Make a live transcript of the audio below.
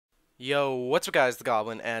Yo, what's up guys, the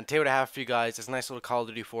Goblin, and today what I have for you guys is a nice little Call of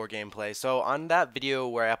Duty 4 gameplay. So on that video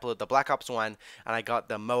where I uploaded the Black Ops 1, and I got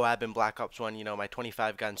the Moab in Black Ops 1, my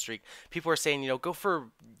 25 gun streak, people were saying, go for,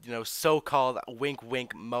 so-called wink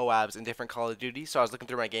wink Moabs in different Call of Duty. So I was looking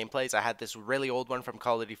through my gameplays, I had this really old one from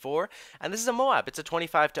Call of Duty 4, and this is a Moab. It's a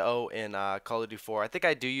 25-0 in Call of Duty 4. I think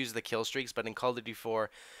I do use the kill streaks, but in Call of Duty 4,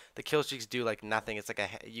 the kill streaks do like nothing. It's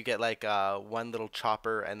like you get like one little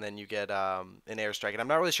chopper and then you get an airstrike. And I'm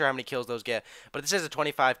not really sure how many kills those get, but this is a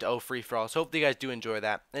 25-0 free for all. So hopefully you guys do enjoy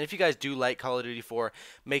that. And if you guys do like Call of Duty 4,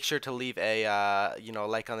 make sure to leave a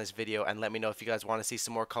like on this video and let me know if you guys want to see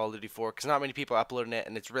some more Call of Duty 4 because not many people are uploading it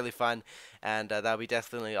and it's really fun and that'll be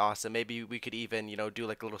definitely awesome. Maybe we could even do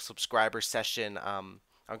like a little subscriber session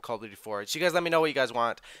on Call of Duty 4. So you guys let me know what you guys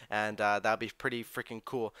want, and that'd be pretty freaking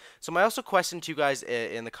cool. So my also question to you guys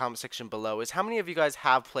in the comment section below is how many of you guys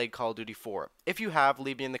have played Call of Duty 4? If you have,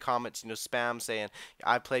 leave me in the comments, spam saying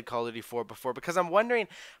I've played Call of Duty 4 before, because I'm wondering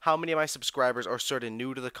how many of my subscribers are sort of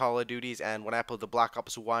new to the Call of Duties, and when I upload the Black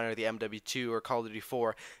Ops 1 or the MW2 or Call of Duty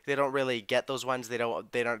 4, they don't really get those ones. They're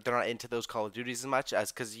not into those Call of Duties as much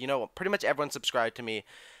as, because pretty much everyone subscribed to me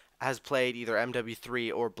has played either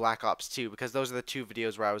MW3 or Black Ops 2, because those are the two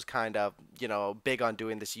videos where I was kind of, big on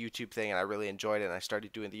doing this YouTube thing and I really enjoyed it and I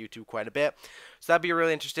started doing the YouTube quite a bit. So that'd be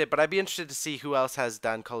really interested, but I'd be interested to see who else has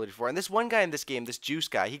done Call of Duty 4. And this one guy in this game, this Juice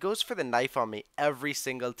guy, he goes for the knife on me every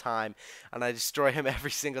single time and I destroy him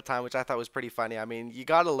every single time, which I thought was pretty funny. I mean, you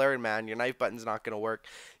gotta learn, man. Your knife button's not gonna work.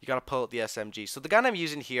 You gotta pull out the SMG. So the gun I'm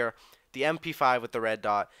using here, the MP5 with the red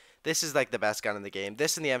dot, this is like the best gun in the game.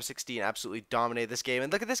 This and the M16 absolutely dominate this game.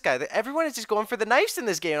 And look at this guy. Everyone is just going for the knives in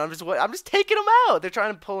this game. I'm just taking them out. They're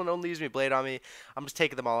trying to pull an only use me blade on me. I'm just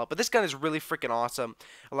taking them all out. But this gun is really freaking awesome,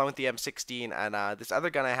 along with the M16. And this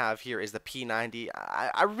other gun I have here is the P90.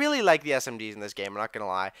 I really like the SMGs in this game. I'm not gonna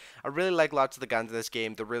lie. I really like lots of the guns in this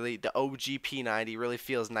game. The OG P90 really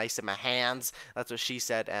feels nice in my hands. That's what she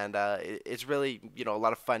said. And it's really a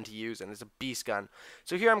lot of fun to use. And it's a beast gun.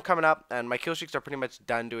 So here I'm coming up, and my kill streaks are pretty much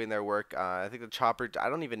done doing their work. I think the chopper, I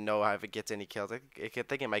don't even know if it gets any kills. I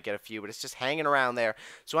think it might get a few, but it's just hanging around there.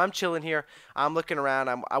 So I'm chilling here. I'm looking around.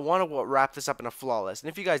 I want to wrap this up in a flawless. And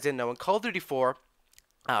if you guys didn't know, in Call of Duty 4,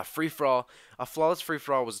 free for all, a flawless free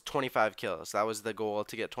for all was 25 kills. That was the goal,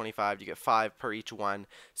 to get 25. You get 5 per each one.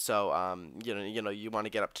 So you want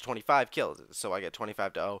to get up to 25 kills. So I get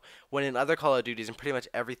 25-0. When in other Call of Duties, and pretty much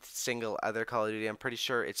every single other Call of Duty, I'm pretty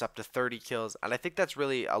sure it's up to 30 kills. And I think that's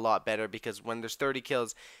really a lot better, because when there's 30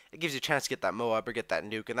 kills, it gives you a chance to get that Moab or get that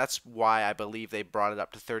nuke. And that's why I believe they brought it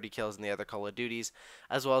up to 30 kills in the other Call of Duties,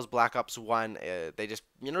 as well as Black Ops 1. They just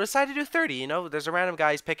decided to do 30. There's a random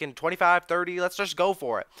guy, he's picking 25, 30. Let's just go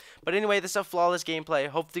for it. But anyway, this is a flawless gameplay.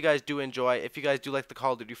 Hopefully you guys do enjoy. If you guys do like the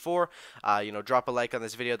Call of Duty 4, drop a like on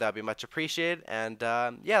this video. That would be much appreciated. And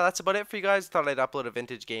yeah, that's about it for you guys. Thought I'd upload a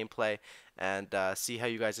vintage gameplay and see how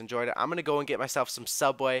you guys enjoyed it. I'm going to go and get myself some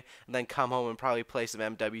Subway and then come home and probably play some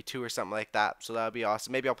MW2 or something like that. So that would be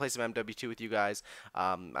awesome. Maybe I'll play some MW2 with you guys.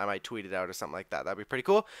 I might tweet it out or something like that. That would be pretty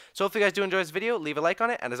cool. So if you guys do enjoy this video, leave a like on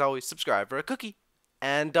it. And as always, subscribe for a cookie.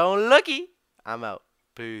 And don't looky. I'm out.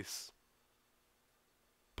 Peace.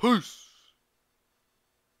 Peace.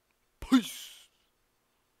 Peace.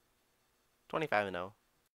 25-0.